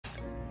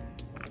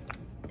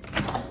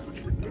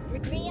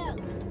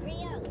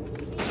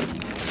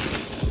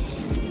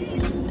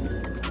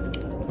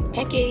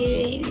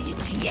package.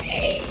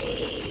 Yay!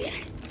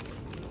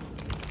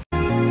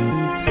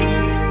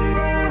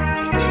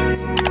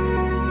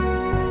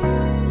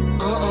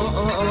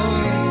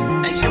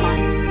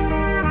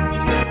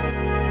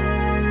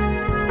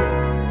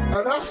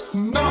 That's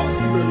nuts,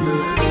 baby.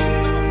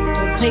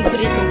 Don't play with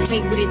it, don't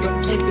play with it,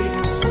 don't play with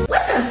it.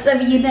 What's up,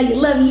 Subbie? You know you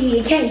love me,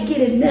 you can't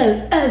get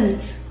enough of me.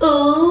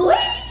 Ooh,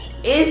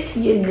 it's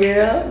your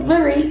girl,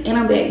 Mariee, and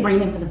I'm back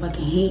bringing the motherfucking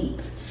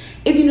heat.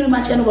 If you're new to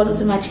my channel, welcome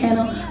to my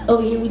channel.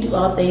 Over here, we do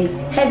all things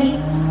heavy,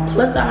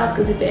 plus size,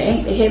 because if it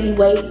ain't the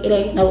heavyweight, it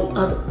ain't no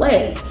other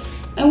way.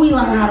 And we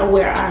learn how to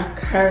wear our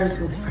curves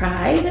with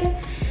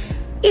pride.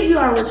 If you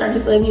are a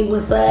returning Subbie,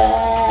 what's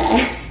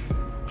up?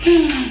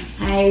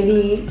 Hi,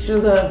 bitch.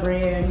 What's up,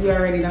 friend? You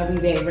already know we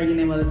back bringing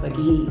that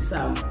motherfucking heat.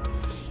 So,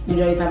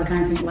 enjoy this type of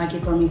content, like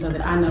it for me so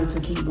that I know to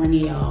keep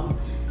bringing y'all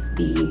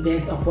the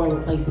best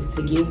affordable places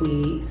to get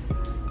wigs.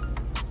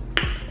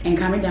 And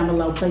comment down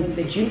below places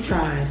that you've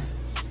tried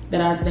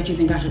that you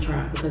think I should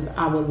try, because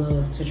I would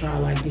love to try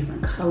like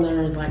different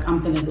colors. Like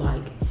I'm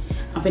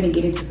finna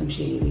get into some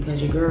shit because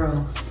your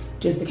girl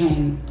just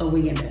became a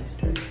wig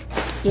investor.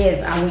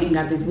 Yes, I went and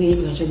got this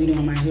wig because she'll be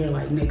doing my hair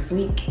like next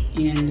week,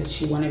 and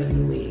she wanted a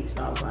new wig,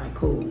 so I was like,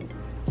 cool.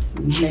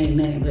 It ain't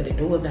nothing but to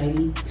do it,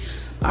 baby.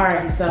 All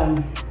right, so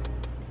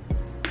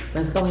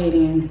let's go ahead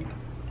and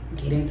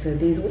get into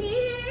this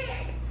wig.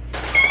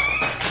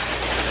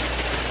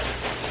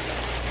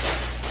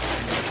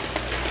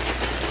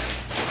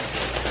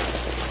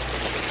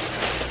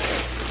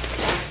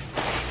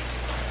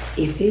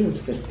 It feels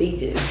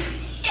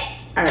prestigious.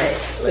 All right,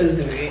 let's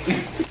do it.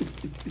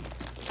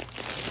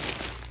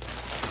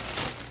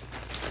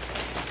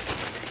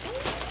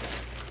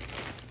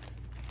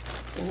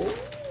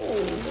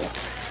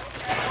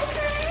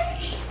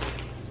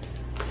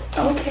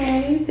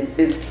 Okay, this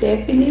is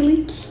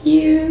definitely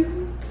cute.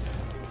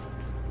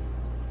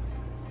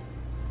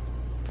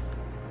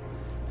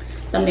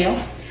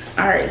 Thumbnail.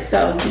 All right,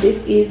 so this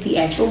is the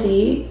actual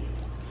wig.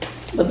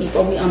 But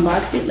before we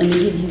unbox it, let me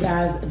give you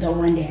guys the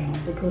rundown,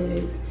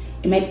 because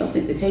it makes no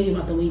sense to tell you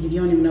about the wig if you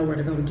don't even know where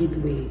to go to get the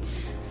wig.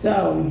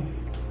 So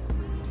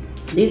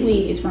this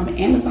wig is from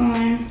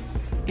Amazon,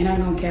 and I'm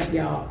gonna cap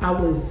y'all, I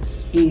was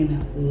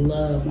in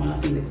love when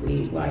I seen this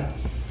wig. Like,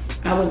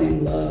 I was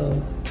in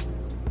love.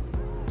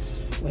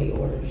 Wait,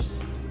 orders.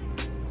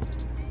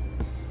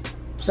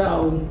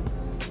 So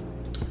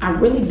I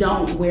really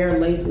don't wear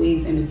lace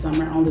wigs in the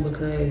summer, only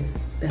because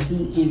the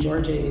heat in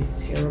Georgia is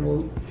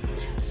terrible.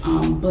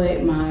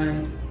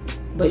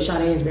 But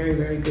Sade is very,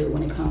 very good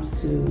when it comes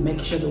to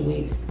making sure the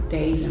wig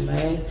stays and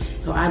lasts.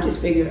 So I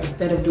just figured,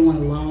 instead of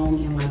doing long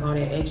and like all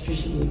that extra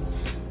shit,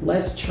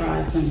 let's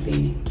try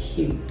something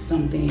cute,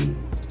 something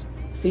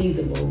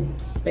feasible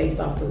based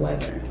off the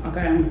weather,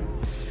 okay?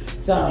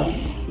 So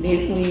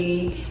this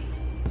wig,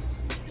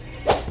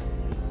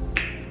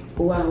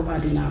 oh, I hope I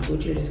do not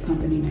butcher this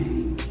company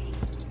name,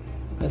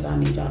 because I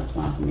need y'all to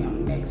sponsor me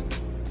on the next one.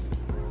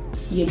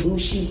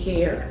 Yabushi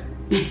Hair.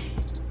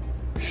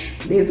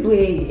 This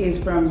wig is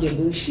from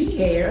Yabushi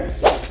Hair.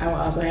 I will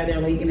also have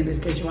their link in the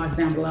description box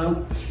down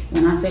below.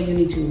 When I say you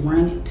need to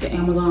run to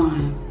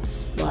Amazon,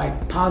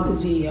 like pause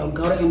this video,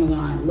 go to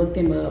Amazon, look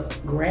them up,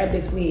 grab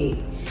this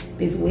wig.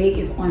 This wig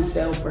is on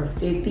sale for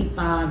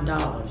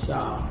 $55,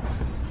 y'all.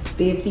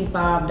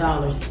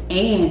 $55.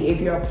 And if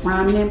you're a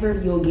Prime member,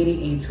 you'll get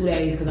it in 2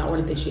 days, because I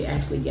ordered this shit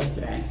actually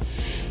yesterday.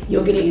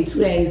 You'll get it in 2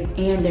 days,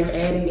 and they're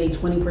adding a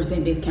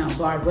 20% discount.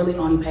 So I really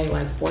only paid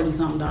like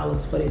 $40-something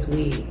for this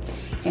wig.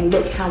 And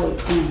look how it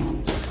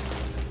comes.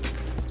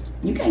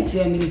 You can't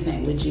tell me this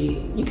ain't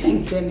legit. You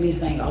can't tell me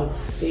this ain't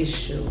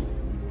official.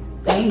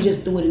 They ain't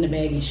just threw it in the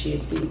bag and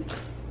shipped it.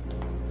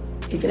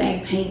 If it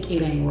ain't pink,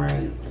 it ain't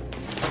right.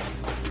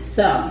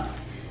 So,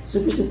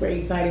 super, super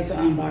excited to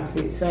unbox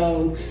it.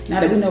 So, now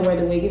that we know where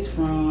the wig is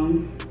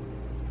from,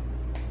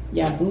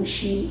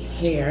 Yabushi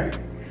Hair.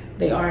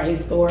 They are a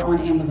store on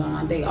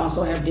Amazon. They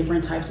also have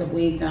different types of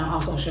wigs, and I'll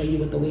also show you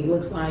what the wig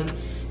looks like,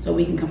 so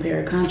we can compare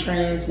and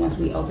contrast once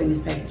we open this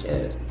package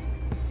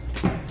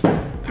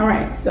up. All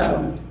right,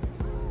 so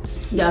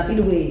y'all see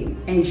the wig.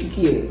 Ain't she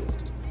cute?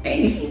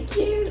 Ain't she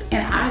cute?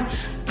 And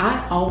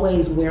I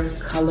always wear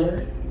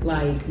color,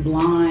 like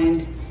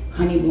blonde,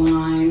 honey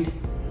blonde,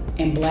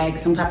 and black,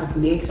 some type of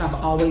mix. I've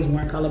always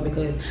worn color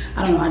because,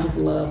 I don't know, I just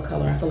love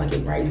color. I feel like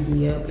it brightens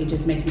me up. It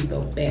just makes me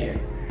feel better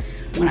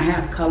when I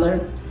have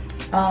color.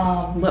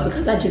 But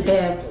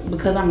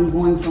because I'm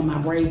going from my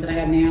braids that I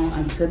have now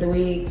onto the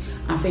wig,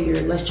 I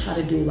figured let's try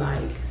to do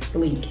like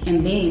sleek.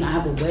 And then I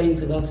have a wedding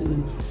to go to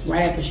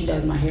right after she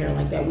does my hair,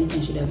 like that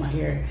weekend she does my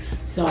hair.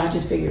 So I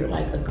just figured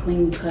like a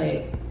clean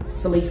cut,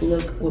 sleek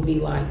look would be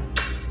like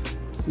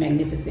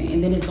magnificent.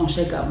 And then it's gonna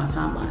shake up my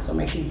timeline. So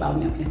make sure you follow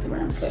me on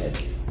Instagram,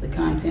 because the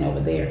content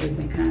over there has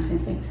been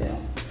content too.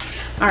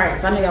 All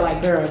right, so I know y'all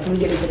like, girl, can we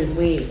get into this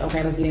wig?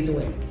 Okay, let's get into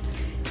it.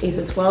 It's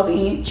a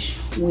 12-inch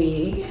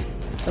wig.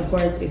 Of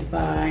course, it's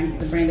by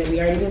the brand that we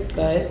already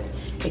discussed.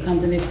 It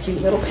comes in this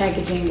cute little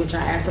packaging, which I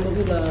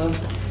absolutely love,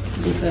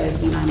 because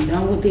when I'm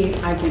done with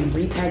it, I can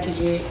repackage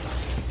it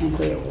and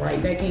put it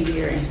right back in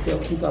here and still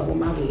keep up with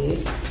my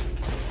wig.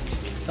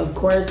 Of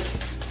course,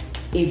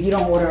 if you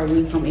don't order a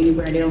wig from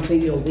anywhere and they don't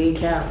send you a wig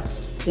cap,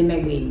 send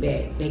that wig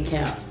back, they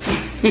cap.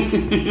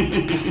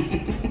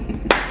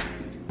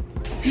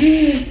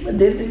 But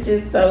this is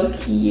just so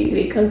cute.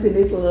 It comes in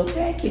this little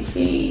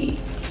packaging.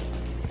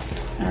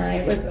 All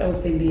right, let's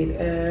open it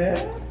up.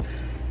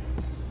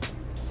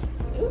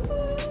 Ooh,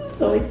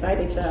 so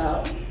excited,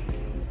 y'all.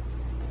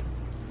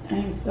 I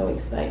am so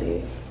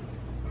excited.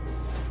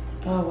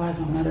 Oh, why is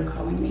my mother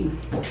calling me?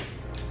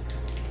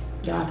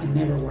 Y'all can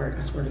never work,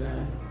 I swear to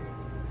God.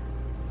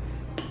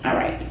 All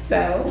right,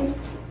 so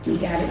we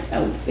got it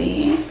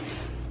open.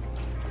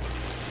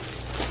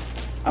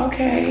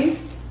 Okay,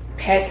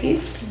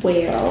 packaged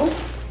well.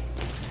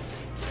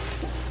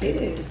 What's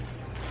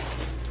this?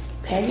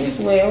 Packaged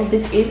well.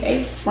 This is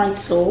a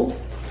frontal.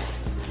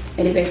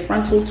 It is a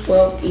frontal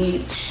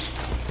 12-inch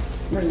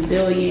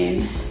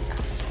Brazilian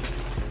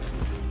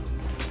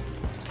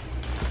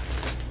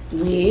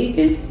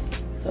wig.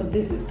 So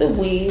this is the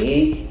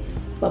wig.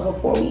 But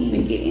before we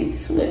even get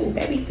into it,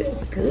 baby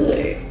feels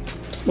good.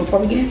 Before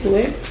we get into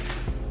it,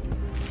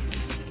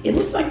 it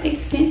looks like they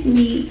sent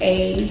me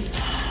a,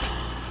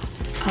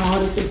 oh,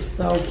 this is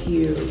so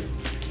cute.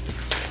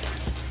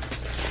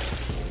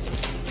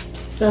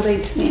 So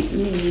they sent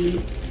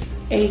me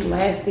a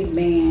elastic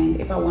band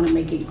if I want to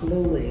make it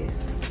glueless.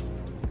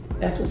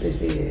 That's what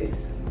this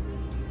is.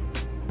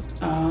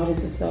 Oh,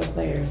 this is so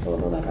clear. So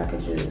it looks like I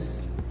could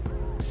just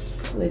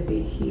clip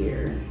it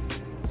here.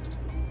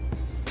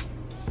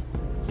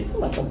 It's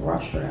like a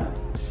brush strap.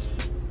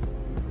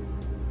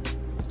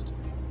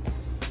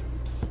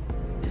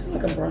 It's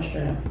like a brush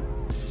strap.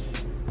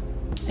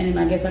 And then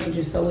I guess I could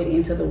just sew it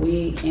into the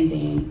wig and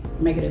then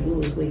make it a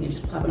glueless wig and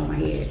just pop it on my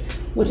head,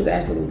 which is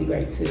absolutely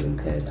great too,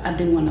 because I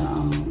do want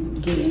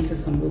to get into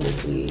some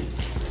glueless wigs.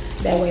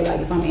 That way,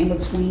 like if I'm in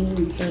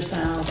between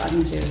hairstyles, I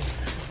can just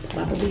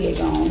pop a wig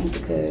on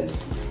because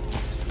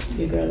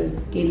your girl is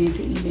getting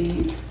into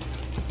events.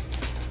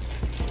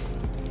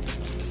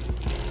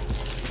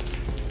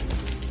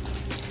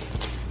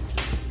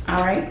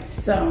 All right,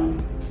 so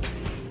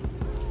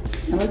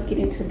now let's get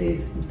into this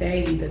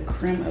baby, the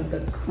creme of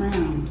the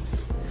creme.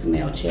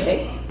 Smell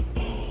check.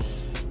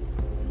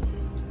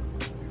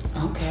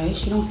 Okay,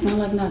 she don't smell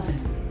like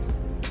nothing.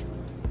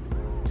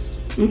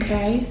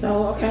 Okay,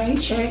 so okay,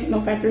 check,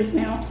 no factory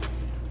smell.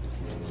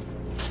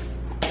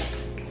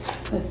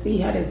 Let's see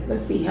how the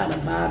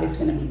vibe is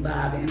gonna be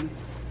vibing.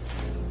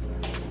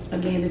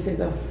 Again, this is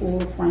a full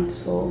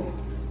frontal,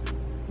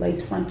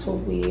 lace frontal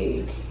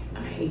wig.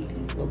 I hate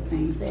these little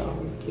things, they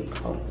always get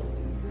caught.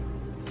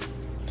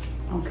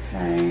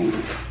 Okay.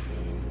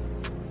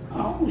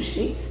 Oh,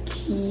 she's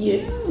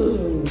cute.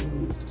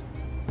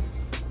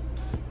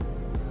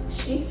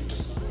 She's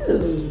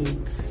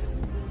cute.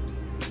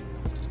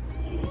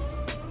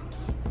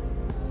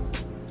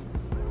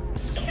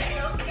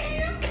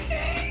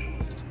 Okay.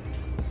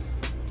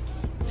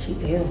 She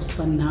feels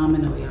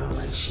phenomenal, y'all.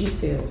 Like, she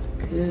feels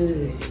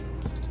good.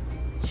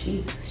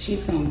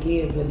 She's gonna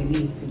give what it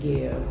needs to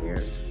give.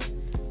 Here,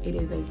 it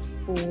is a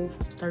full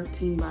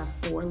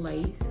 13x4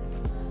 lace,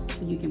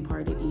 so you can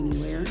part it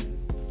anywhere.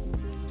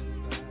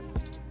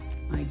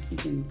 Like, you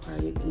can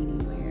part it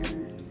anywhere.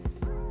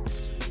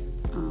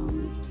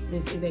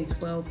 This is a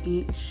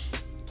 12-inch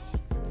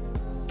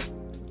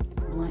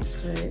blunt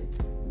cut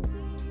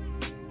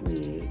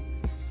wig.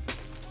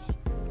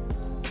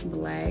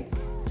 Black,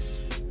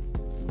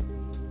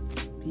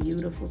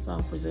 beautiful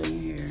soft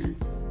Brazilian hair.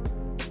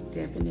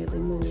 Definitely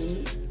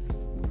moves.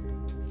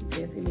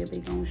 Definitely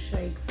gonna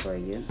shake for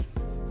you.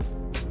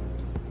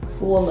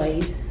 Full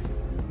lace.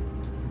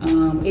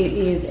 It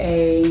is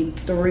a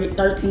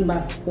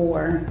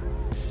 13x4,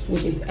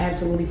 which is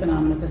absolutely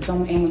phenomenal because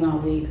some Amazon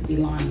wigs be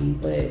lying,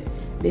 but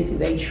this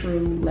is a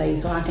true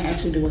lace. So I can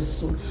actually do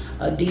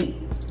a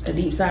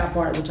deep side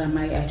part, which I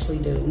might actually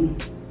do.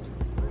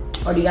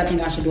 Or do y'all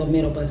think I should do a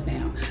middle bust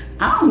down?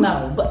 I don't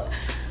know, but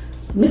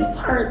middle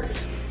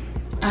parts,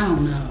 I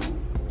don't know.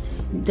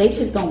 They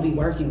just don't be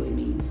working with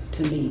me,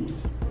 to me.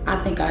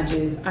 I think I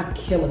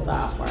kill a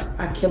side part.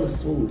 I kill a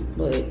swoop,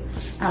 but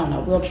I don't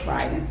know. We'll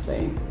try it and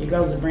see. Your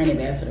girl's a brand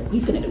ambassador.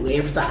 We finna do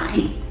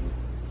everything.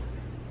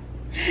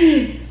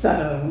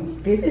 So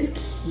this is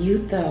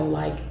cute though.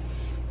 Like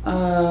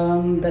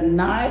the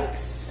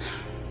knots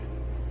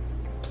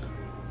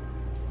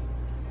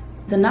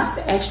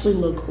actually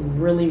look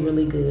really,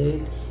 really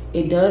good.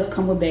 It does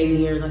come with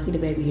baby hairs. I see the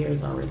baby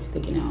hairs already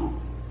sticking out.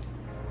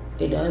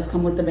 It does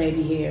come with the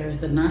baby hairs.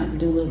 The knots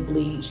do look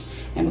bleached.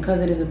 And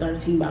because it is a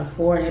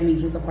 13x4, that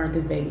means we could part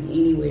this baby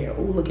anywhere.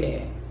 Oh, look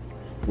at that.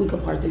 We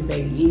could part this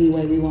baby any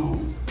way we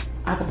want.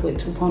 I could put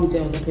 2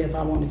 ponytails up here if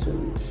I wanted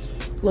to.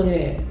 Look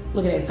at that.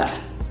 Look at that side.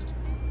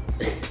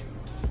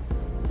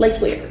 Lace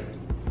wear.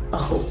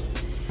 Oh,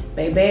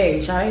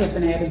 baby, child is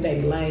gonna have this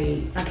baby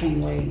laid. I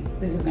can't wait.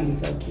 This is gonna be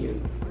so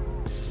cute.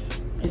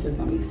 This is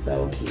gonna be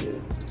so cute.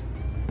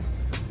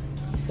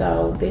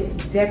 So this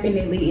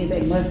definitely is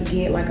a must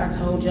get. Like I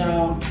told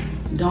y'all,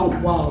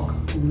 don't walk,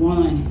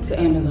 run to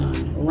Amazon.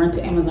 Run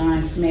to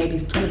Amazon, snag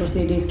this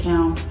 20%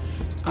 discount.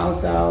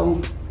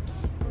 Also,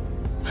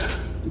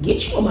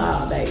 get your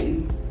bob,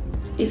 baby.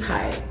 It's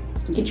hot.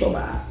 Get your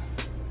bob.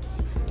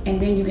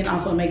 And then you can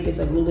also make this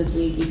a glueless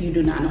wig if you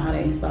do not know how to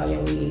install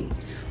your wig.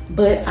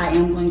 But I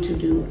am going to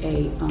do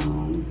a,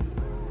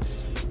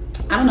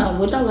 I don't know,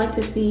 would y'all like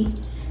to see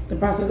the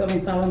process of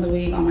installing the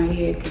wig on my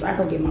head? Because I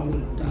could get my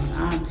wig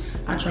done.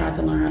 I tried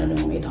to learn how to do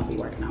them. It don't be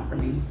working out for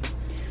me.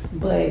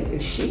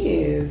 But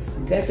she is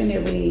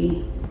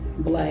definitely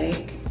black.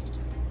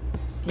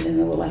 It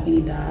doesn't look like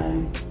any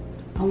dye.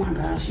 Oh my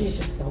gosh, she's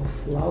just so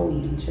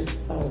flowy and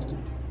just so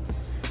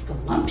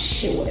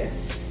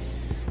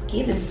voluptuous.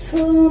 Give it to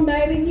him,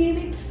 baby, give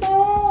it to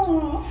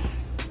him.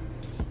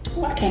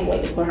 Oh, I can't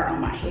wait to put her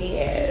on my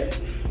head.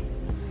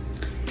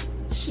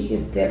 She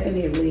is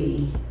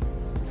definitely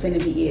finna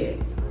be it.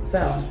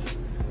 So,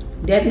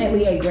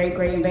 definitely a great,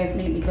 great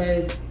investment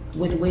because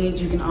with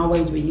wigs, you can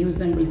always reuse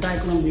them,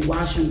 recycle them,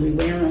 rewash them,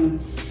 rewear them,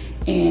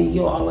 and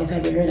you'll always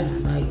have your hair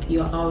done. Like,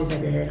 you'll always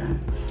have your hair done.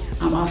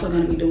 I'm also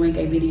gonna be doing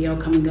a video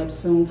coming up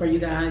soon for you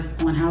guys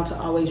on how to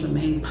always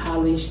remain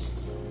polished,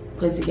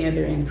 put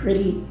together, and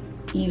pretty,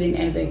 even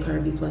as a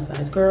curvy plus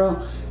size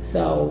girl.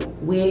 So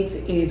wigs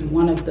is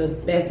one of the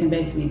best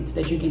investments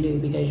that you can do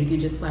because you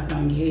can just slap it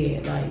on your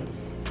head. Like,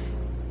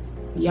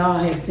 y'all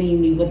have seen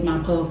me with my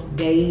puff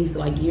days,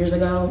 like years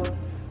ago,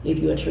 if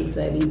you're a true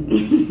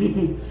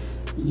Subbie,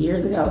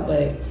 years ago,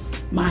 but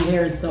my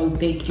hair is so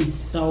thick and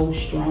so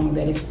strong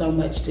that it's so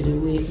much to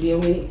deal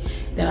with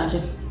that I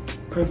just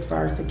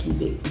prefer to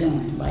keep it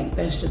done. Like,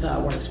 that's just how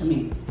it works for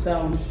me.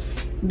 So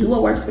do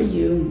what works for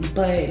you,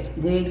 but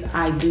wigs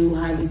I do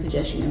highly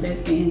suggest you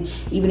invest in,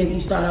 even if you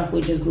start off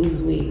with just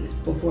glueless wigs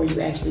before you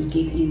actually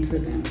get into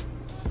them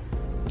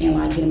and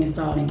like get them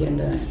installed and get them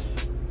done.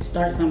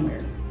 Start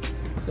somewhere.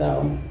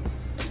 So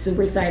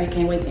super excited,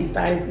 can't wait to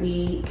install this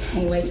wig,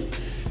 can't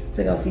wait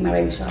to go see my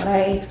baby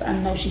Sade. I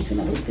know she's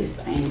gonna hook this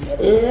thing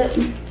up.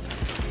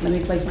 Let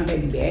me place my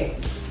baby back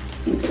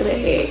into the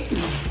bag.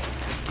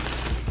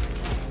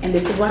 And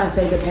this is why I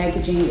say the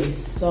packaging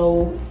is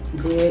so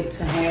good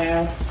to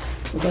have,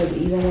 because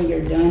even when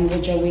you're done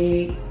with your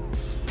wig,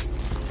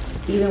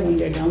 you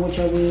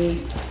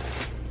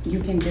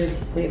can just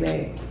put it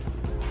back.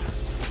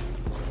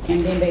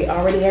 And then they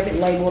already have it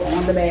labeled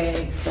on the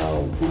bag.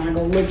 So when I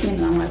go looking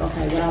and I'm like,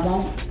 okay, what I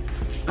want,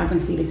 I can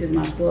see this is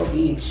my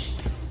 12-inch,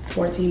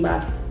 13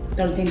 by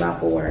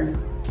 4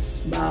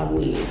 bob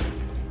wig.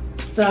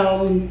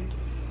 So,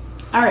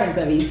 all right,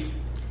 Subbies.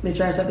 This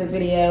wraps up this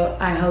video.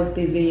 I hope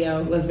this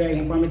video was very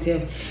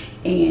informative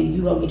and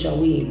you go get your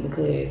wig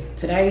because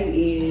today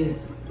is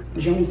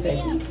July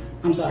 2nd.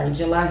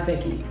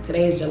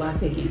 Today is July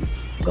 2nd.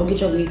 Go get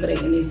your wig for that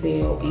in this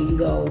sale and you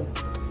go,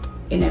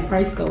 and that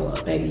price go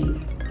up, baby.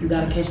 You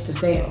gotta catch the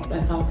sale.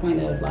 That's the whole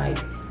point of like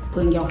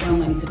putting your fun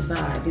money to the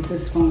side. This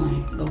is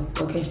fun.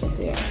 Go catch that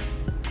sale.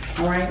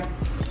 All right?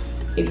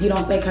 If you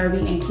don't stay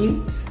curvy and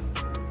cute,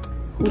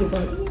 who the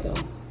fuck will?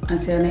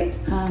 Until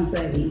next time,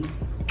 Subbie.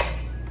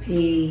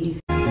 Peace.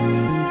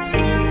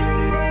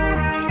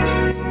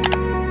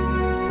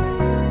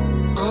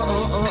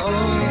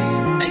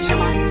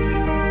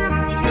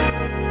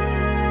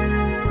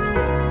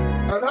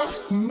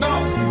 That's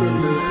not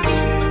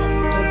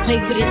Don't play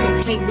with it, don't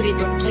play with it,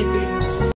 don't play with it.